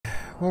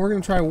Well, we're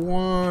gonna try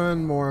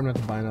one more. I'm gonna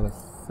have to buy another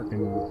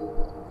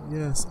freaking...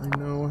 Yes, I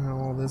know how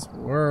all this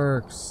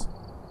works.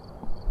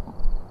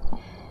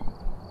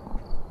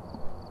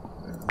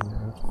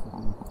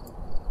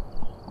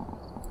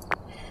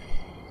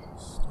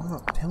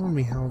 Stop telling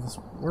me how this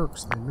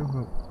works. I know how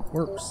it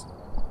works.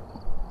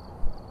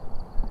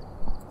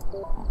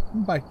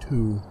 I'm gonna buy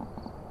 2.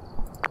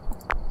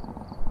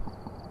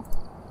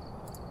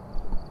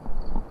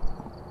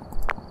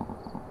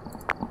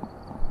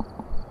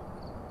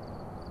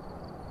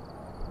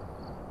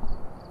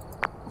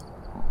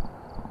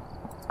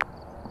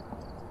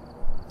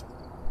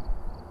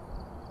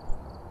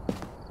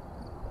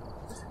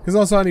 Because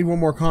also I need one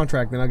more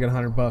contract, then I'll get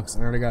 $100.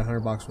 I already got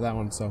 $100 for that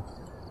one, so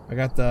I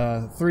got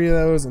the 3 of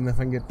those, and if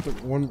I can get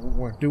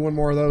do one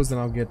more of those, then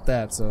I'll get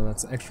that. So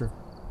that's an extra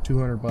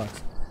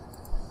 $200.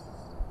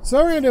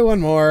 So we're gonna do one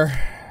more.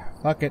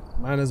 Fuck it,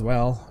 might as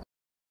well.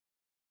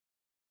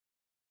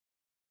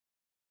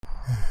 All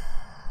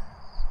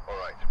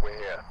right, we're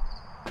here.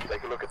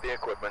 Take a look at the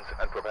equipment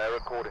and prepare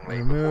accordingly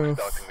before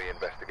starting the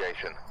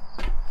investigation.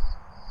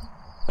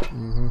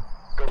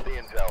 Got the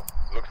intel.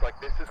 Looks like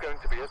this is going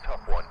to be a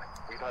tough one.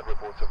 We've had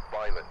reports of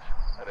violence,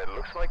 and it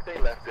looks like they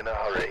left in a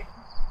hurry.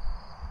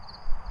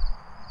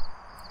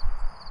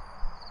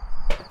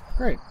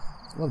 Great.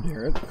 Love to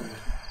hear it.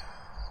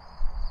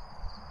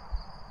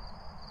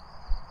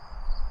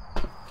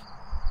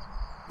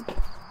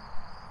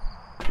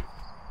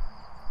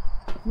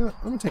 No, I'm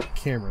gonna take a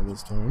camera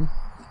this time.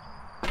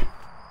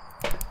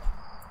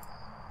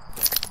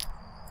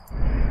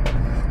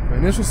 My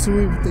initial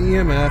sweep with the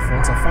EMF,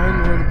 once I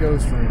find where the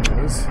ghost room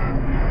is,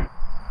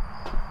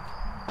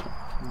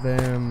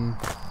 then...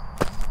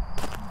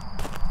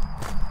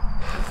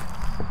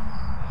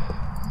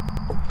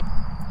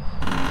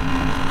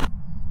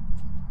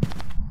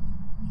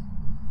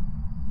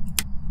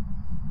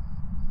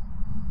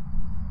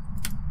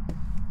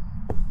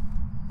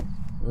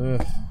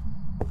 Ugh.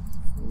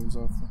 Phone's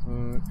off the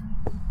hook.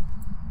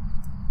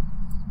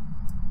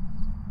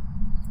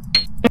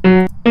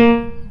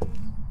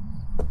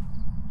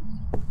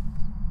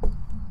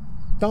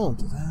 Don't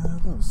do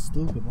that. That was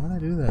stupid. Why'd I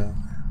do that?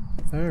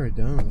 Very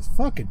dumb. It's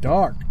fucking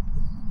dark.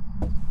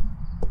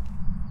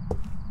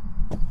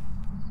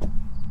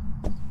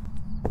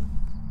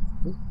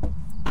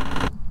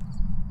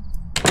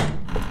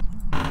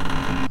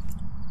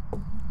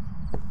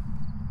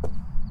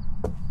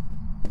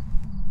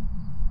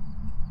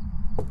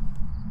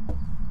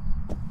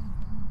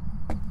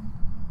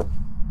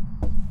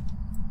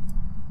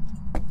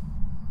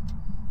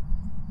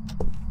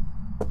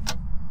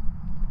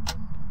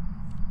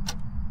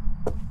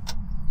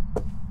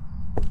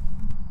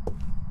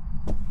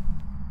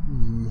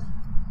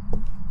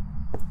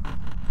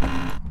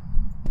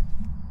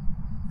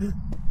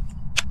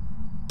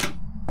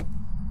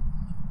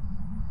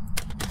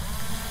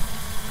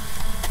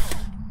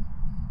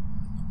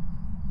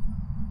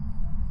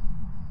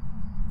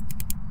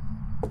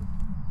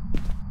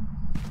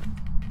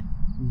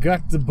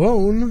 Got the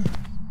bone.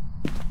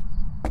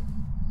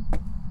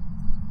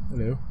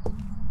 Hello.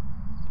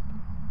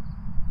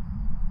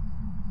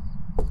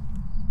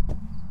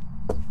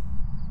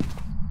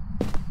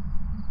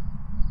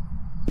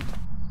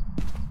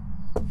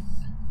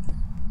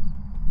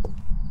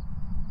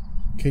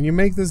 Can you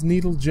make this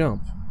needle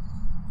jump?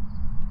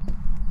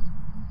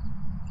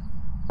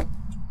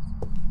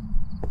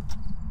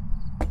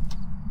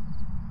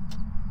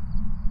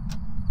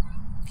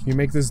 Can you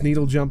make this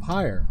needle jump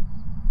higher?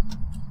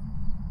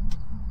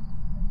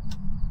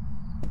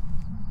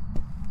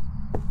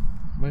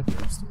 Might be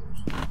upstairs.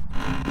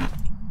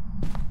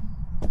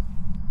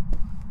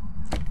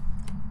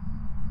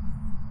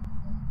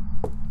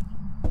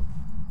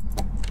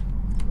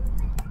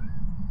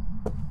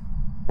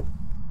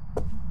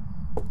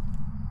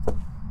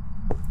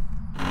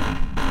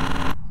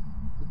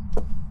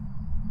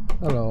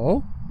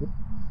 Hello?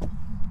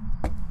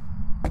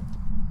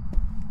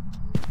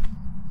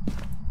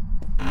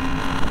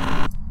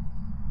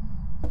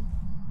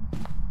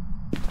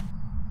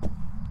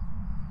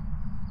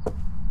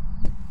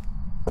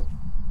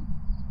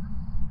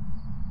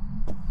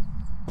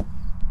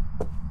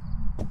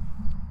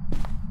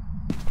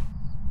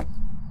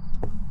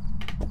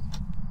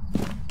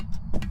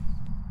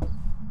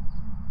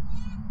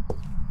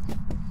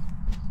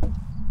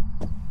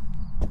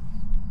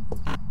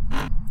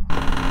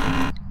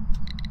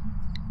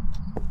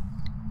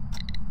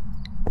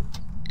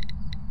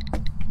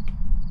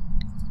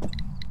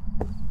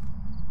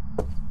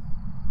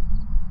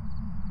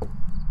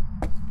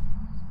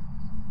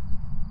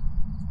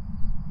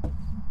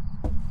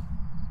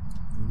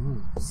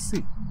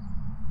 See.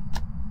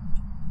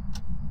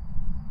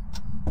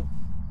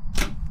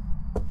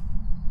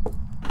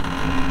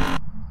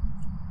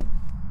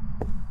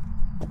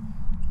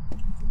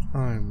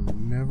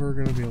 I'm never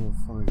gonna be able to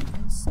find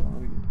this.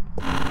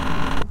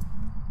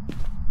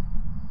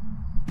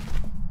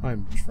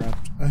 I'm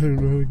trapped. I don't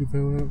know how to get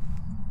that out.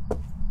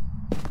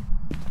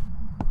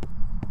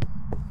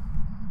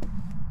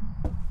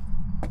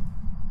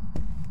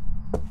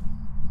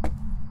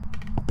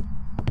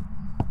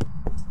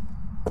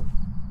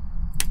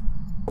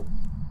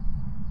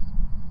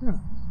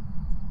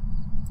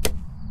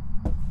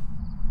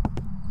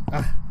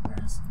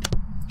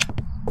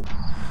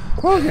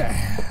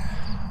 Okay.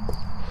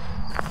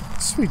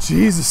 Sweet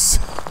Jesus.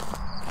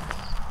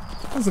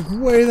 I was like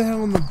way the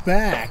hell in the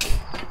back.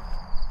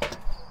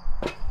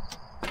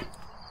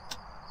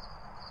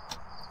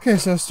 Okay,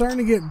 so I was starting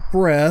to get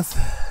breath.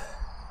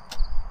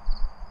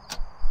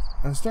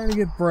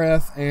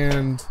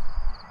 And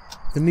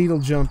the needle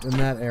jumped in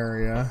that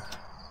area.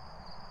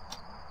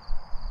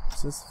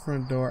 Is this the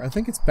front door? I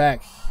think it's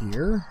back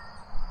here.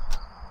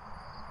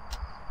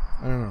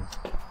 I don't know.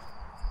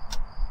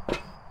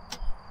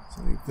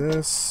 So I need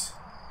this.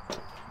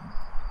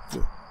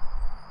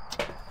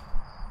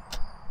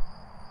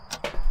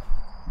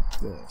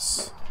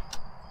 This.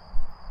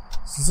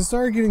 Since I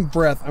started getting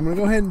breath, I'm gonna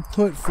go ahead and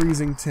put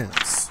freezing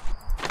temps.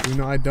 You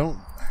know, I don't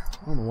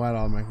know why it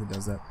automatically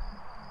does that.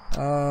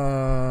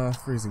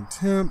 Freezing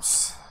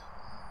temps.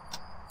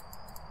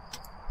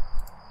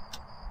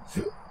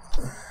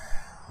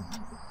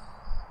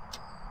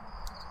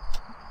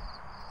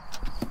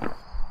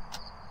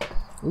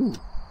 Ooh.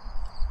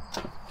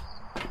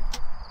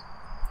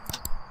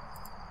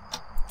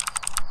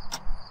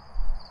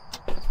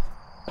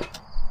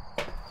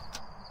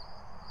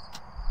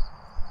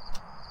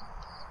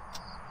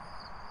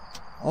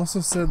 Also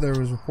said there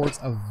was reports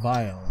of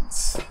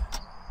violence.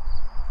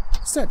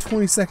 It's at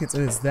 20 seconds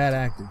and it's that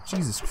active.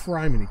 Jesus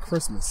criminy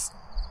Christmas.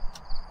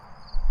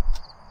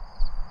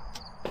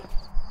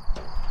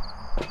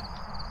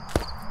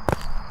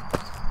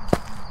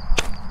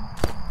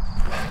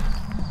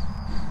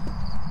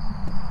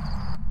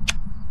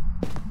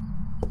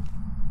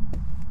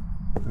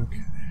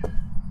 Okay.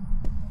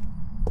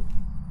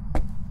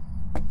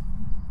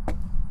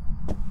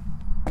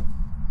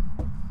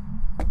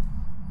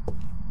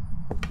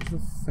 There's a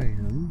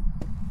fan.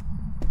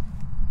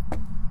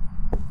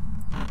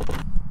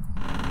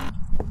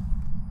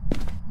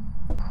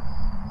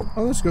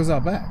 Oh, this goes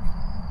out back.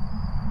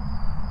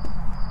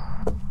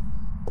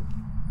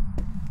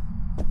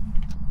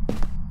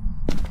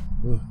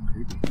 Ugh,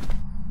 creepy.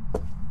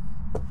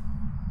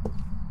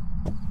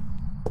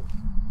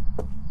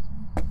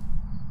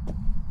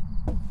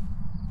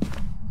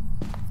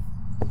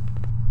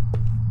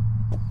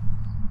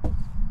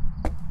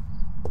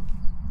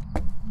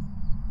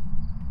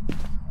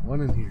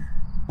 One in here.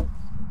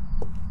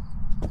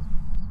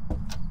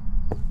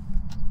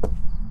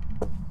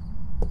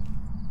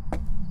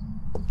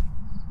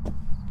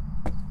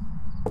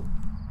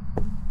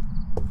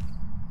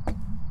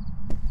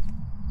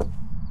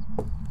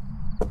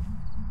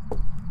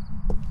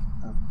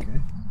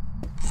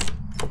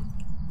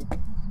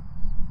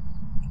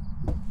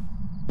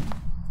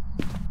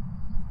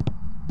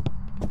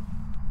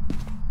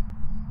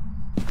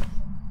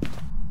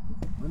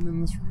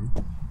 In this room.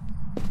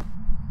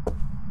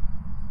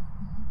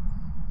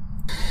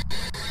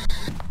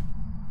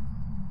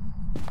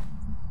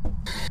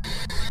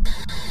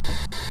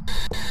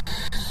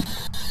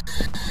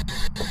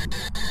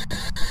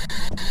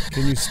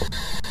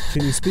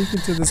 Can you speak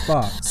into this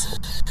box?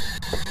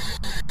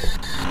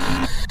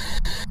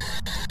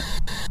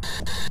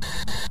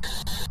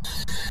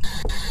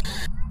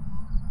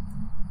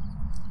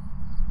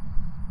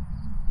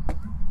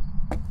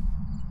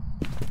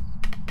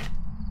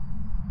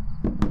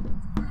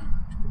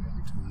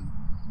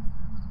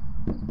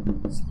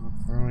 Stop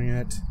throwing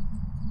it.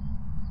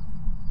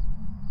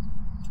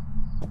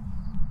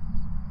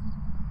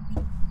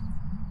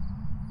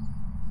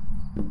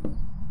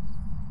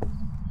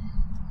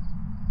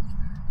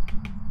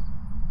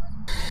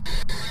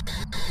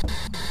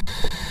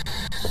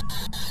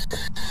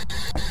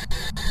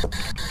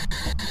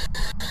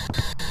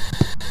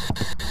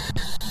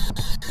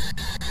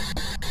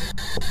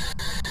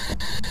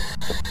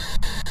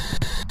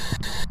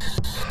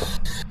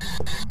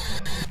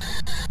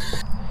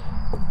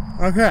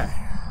 Okay.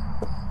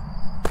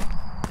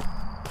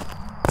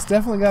 It's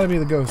definitely got to be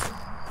the ghost.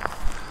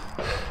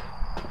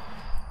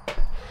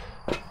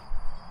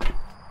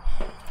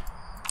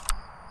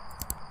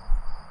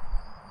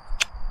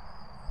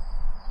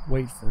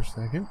 Wait for a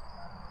second.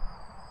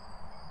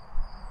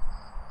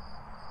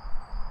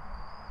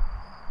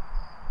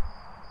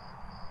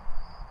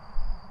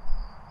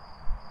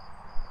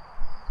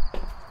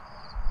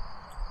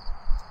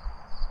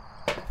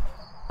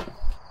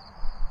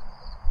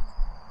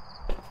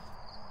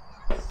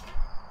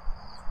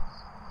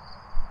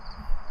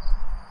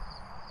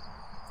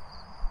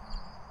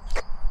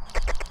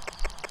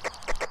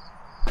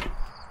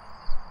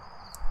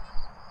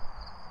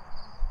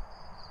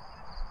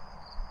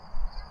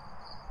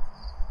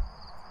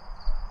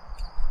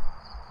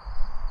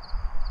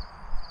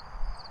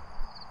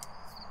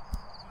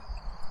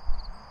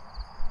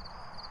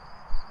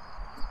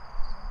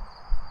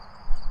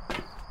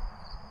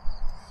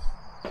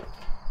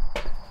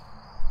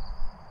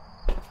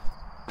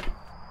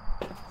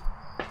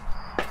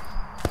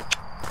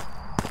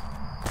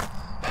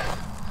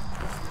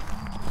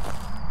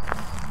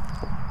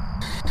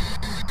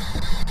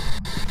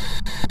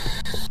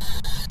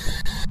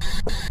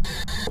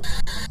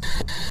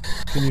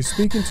 Can you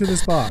speak into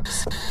this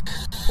box?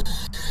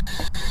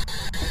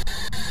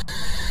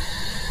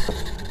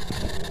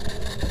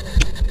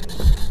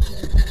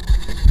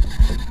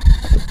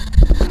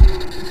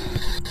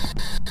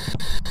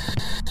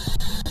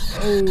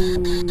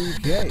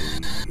 Okay.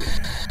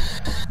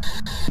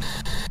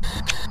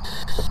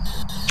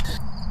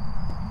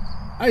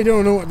 I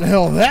don't know what the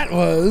hell that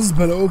was,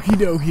 but okie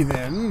dokie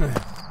then.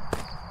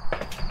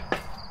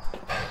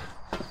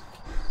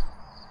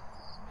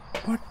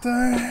 What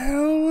the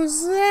hell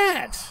was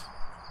that?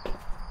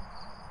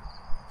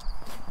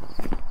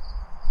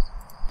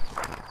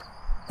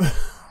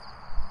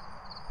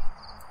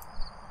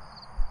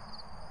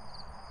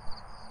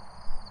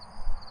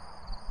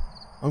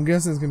 I'm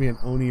guessing it's gonna be an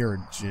Oni or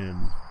a Jin.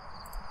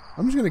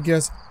 I'm just gonna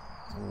guess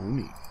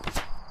Oni.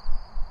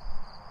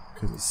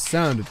 Because it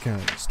sounded kind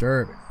of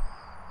disturbing.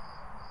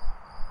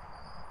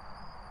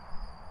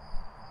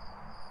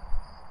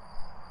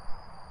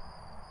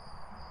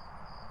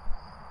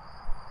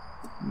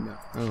 No,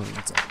 I don't think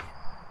that's Oni.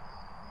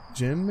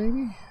 Jin,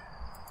 maybe?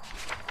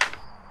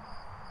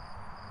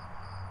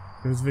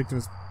 It was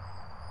victims.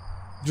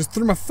 Just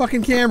threw my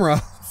fucking camera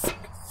off the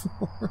fucking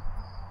floor.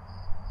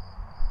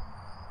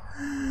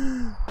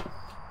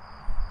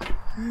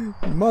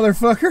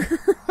 Motherfucker.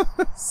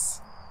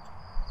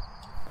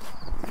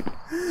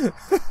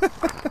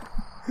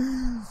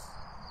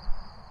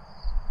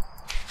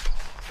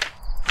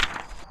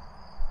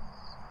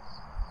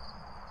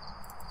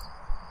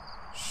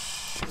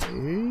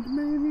 Shade,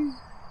 maybe?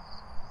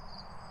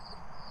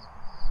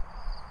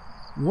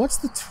 What's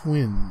the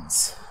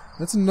twins?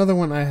 That's another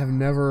one I have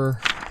never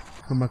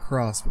come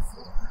across before.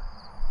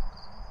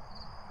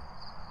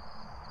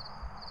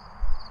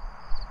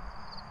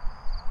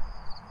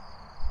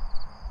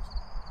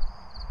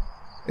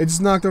 It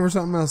just knocked over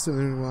something else to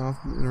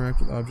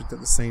interact with the object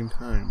at the same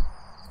time.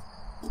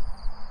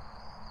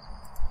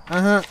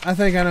 I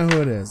think I know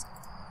who it is.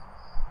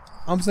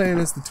 I'm saying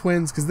it's the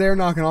twins because they're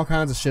knocking all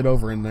kinds of shit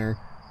over in there.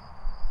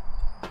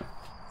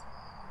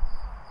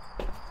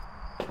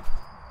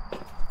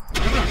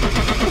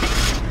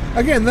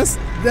 Again, that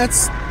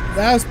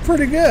was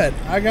pretty good.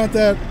 I got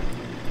that.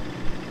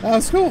 That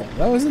was cool.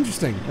 That was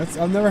interesting.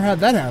 I've never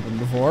had that happen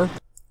before.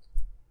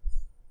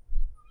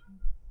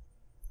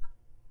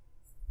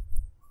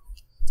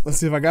 Let's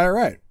see if I got it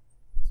right.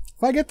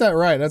 If I get that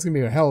right, that's going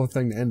to be a hell of a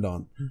thing to end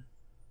on.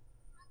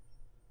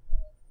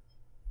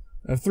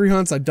 Out of 3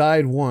 hunts, I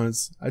died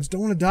once. I just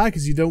don't want to die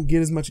because you don't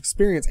get as much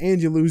experience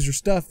and you lose your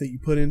stuff that you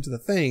put into the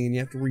thing and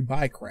you have to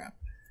rebuy crap.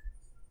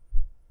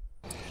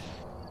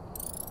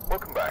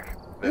 Welcome back.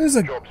 There's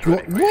a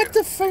what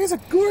the fuck is a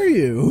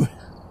Goryu?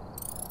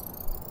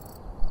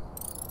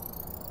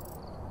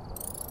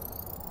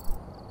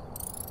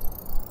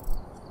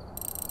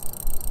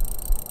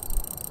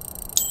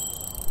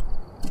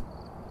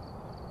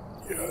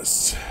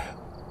 Yes,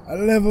 I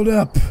leveled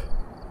up.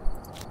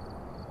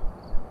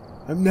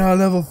 I'm now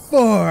level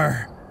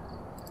 4.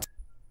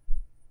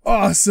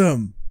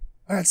 Awesome!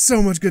 I got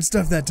so much good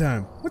stuff that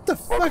time. What the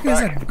fuck is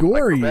a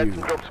Goryu?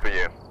 Some jobs for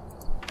you.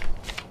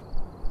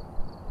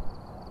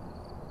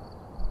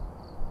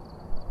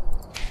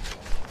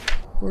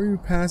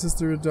 Goryu passes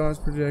through a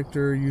dot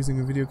projector. Using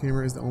a video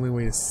camera is the only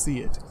way to see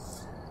it.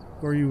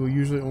 Goryu will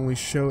usually only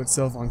show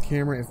itself on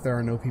camera if there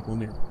are no people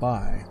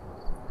nearby.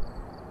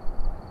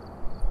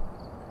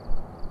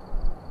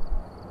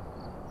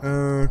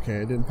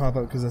 Okay, it didn't pop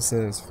up because I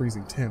said it was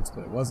freezing temps,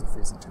 but it wasn't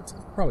freezing temps. It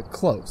was probably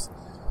close.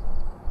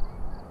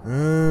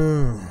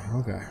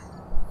 Okay.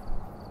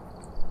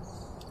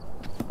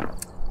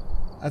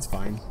 That's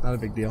fine. Not a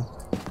big deal.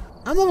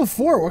 I'm level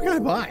 4. What can I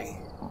buy?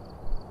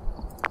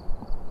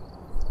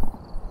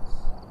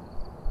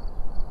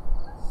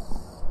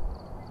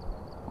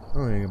 I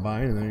don't think I can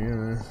buy anything,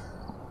 yeah.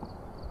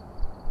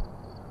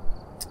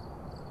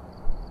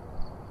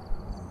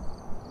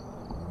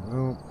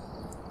 Nope.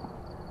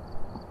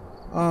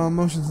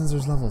 Motion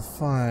sensor's level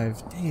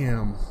 5.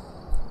 Damn.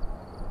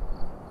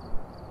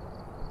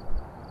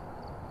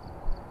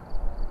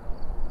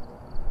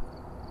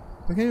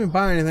 I can't even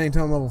buy anything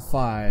until I'm level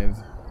 5.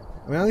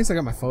 I mean, at least I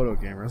got my photo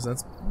camera, so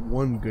that's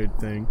one good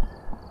thing.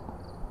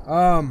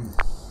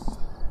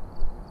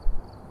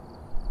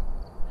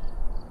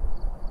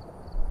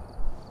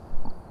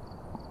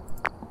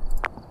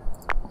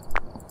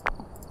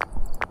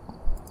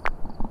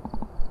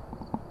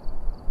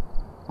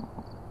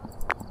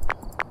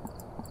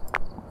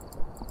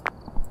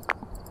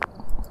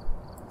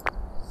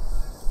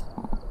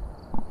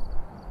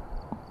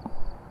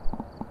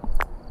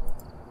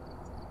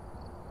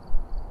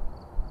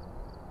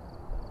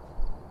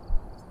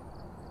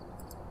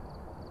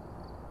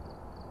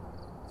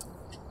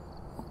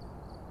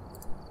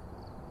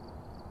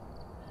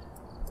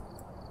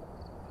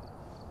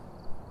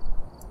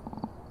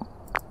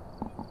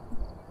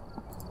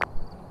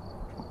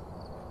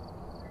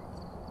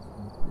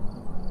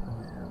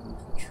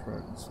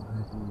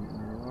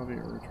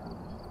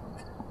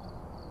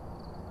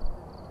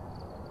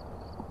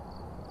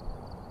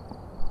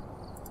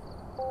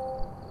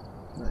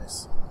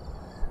 Nice.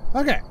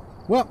 Okay,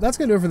 well, that's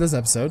gonna do it for this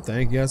episode.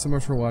 Thank you guys so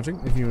much for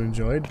watching. If you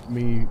enjoyed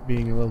me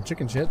being a little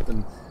chicken shit,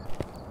 then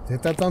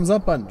hit that thumbs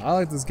up button. I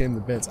like this game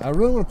to bits. I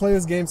really want to play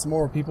this game some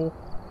more with people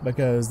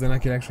because then I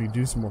can actually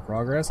do some more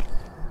progress.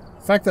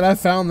 The fact that I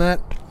found that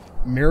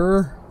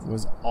mirror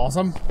was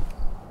awesome.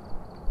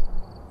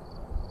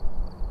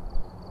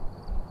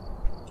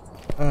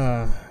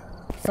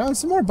 Found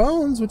some more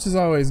bones, which is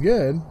always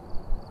good.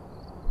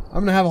 I'm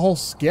gonna have a whole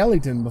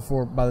skeleton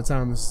by the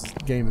time this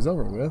game is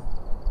over with.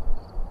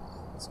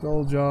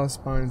 Skull, jaw,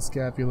 spine,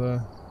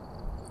 scapula,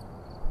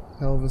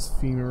 pelvis,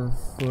 femur,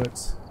 foot.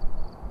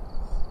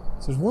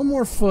 So there's one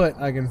more foot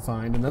I can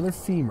find, another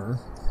femur.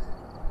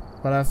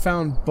 But I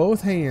found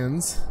both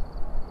hands.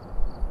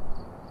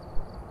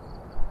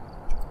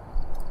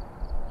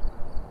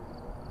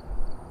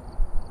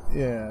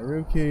 Yeah,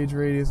 ribcage,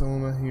 radius,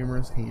 ulna,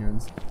 humerus,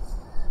 hands.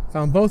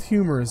 Found both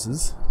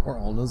humeruses, or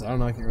ulnas, I don't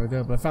know, I can't really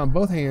tell, but I found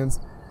both hands.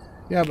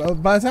 Yeah, but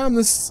by the time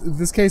this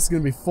case is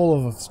going to be full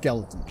of a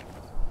skeleton.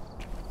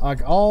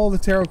 Like, all the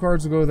tarot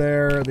cards will go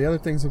there, the other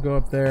things will go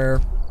up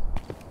there.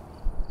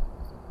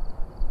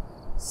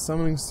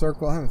 Summoning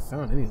circle, I haven't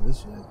found any of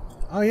this yet.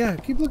 Oh yeah, I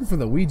keep looking for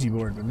the Ouija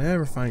board, but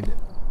never find it.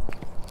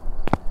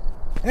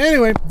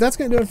 Anyway, that's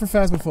going to do it for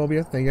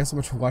Phasmophobia. Thank you guys so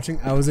much for watching.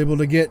 I was able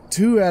to get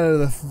 2 out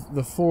of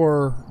the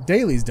 4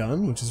 dailies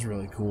done, which is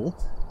really cool.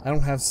 I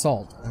don't have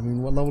salt. I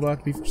mean, what level do I have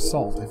to be for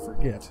salt? I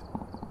forget.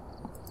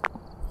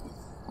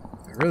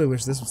 I really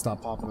wish this would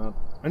stop popping up.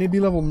 I need to be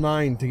level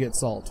 9 to get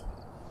salt.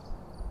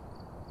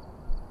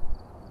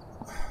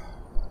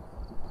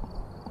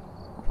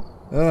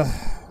 Ugh.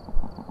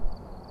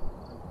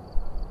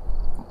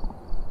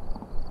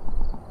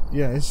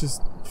 Yeah, it's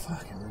just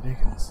fucking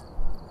ridiculous.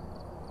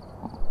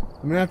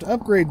 I'm gonna have to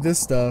upgrade this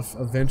stuff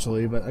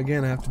eventually, but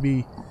again, I have to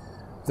be...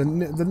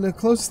 The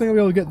closest thing I'll be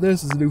able to get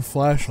this is a new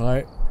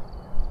flashlight.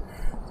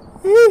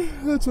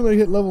 That's when I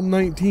hit level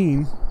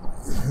 19.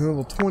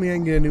 Level 20 I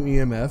can get a new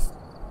EMF.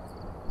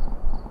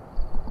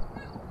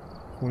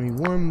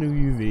 21 new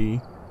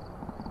UV.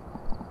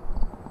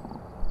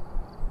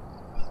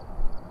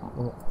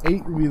 Level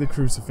 8 will be the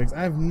crucifix.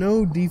 I have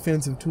no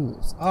defensive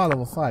tools. Ah,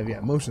 level 5, yeah,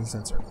 motion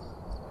sensor.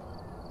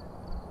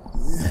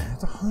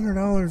 It's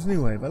 $100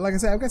 anyway, but like I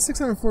said, I've got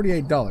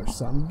 $648,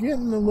 so I'm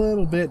getting a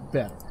little bit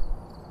better.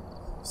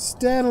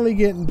 Steadily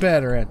getting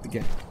better at the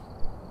game.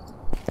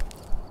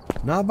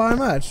 Not by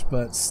much,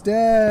 but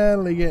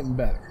steadily getting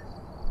better.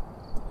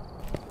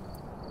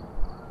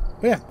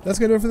 But yeah, that's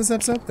going to do it for this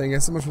episode. Thank you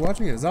guys so much for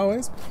watching, and as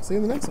always, see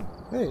you in the next one.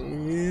 Hey,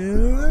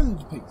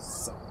 and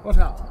peace. Watch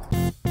out.